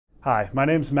Hi, my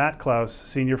name is Matt Klaus,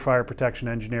 Senior Fire Protection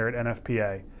Engineer at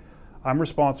NFPA. I'm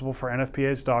responsible for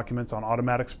NFPA's documents on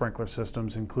automatic sprinkler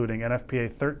systems, including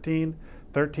NFPA 13,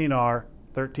 13R,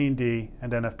 13D,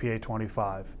 and NFPA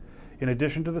 25. In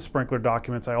addition to the sprinkler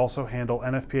documents, I also handle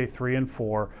NFPA 3 and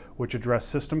 4, which address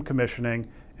system commissioning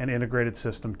and integrated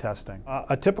system testing.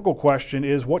 A typical question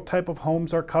is, what type of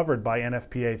homes are covered by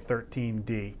NFPA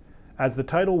 13D? As the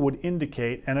title would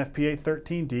indicate, NFPA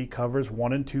 13D covers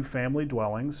 1 and 2 family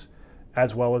dwellings,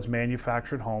 as well as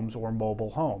manufactured homes or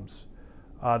mobile homes.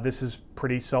 This is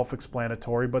pretty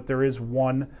self-explanatory, but there is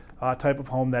one type of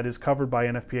home that is covered by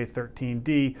NFPA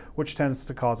 13D, which tends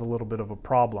to cause a little bit of a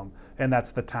problem, and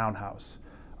that's the townhouse.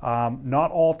 Not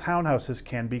all townhouses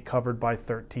can be covered by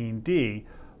 13D,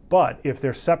 but if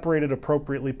they're separated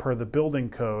appropriately per the building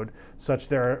code, such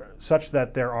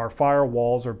that there are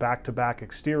firewalls or back-to-back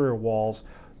exterior walls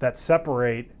that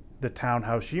separate the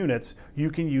townhouse units, you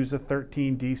can use a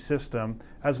 13D system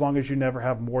as long as you never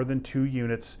have more than 2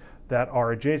 units that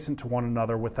are adjacent to one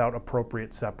another without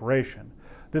appropriate separation.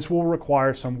 This will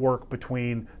require some work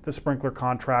between the sprinkler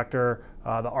contractor,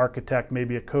 the architect,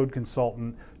 maybe a code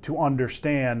consultant, to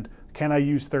understand, can I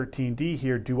use 13D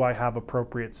here? Do I have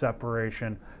appropriate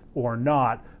separation or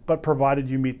not? But provided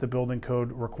you meet the building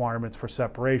code requirements for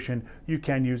separation, you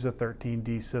can use a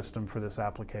 13D system for this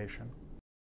application.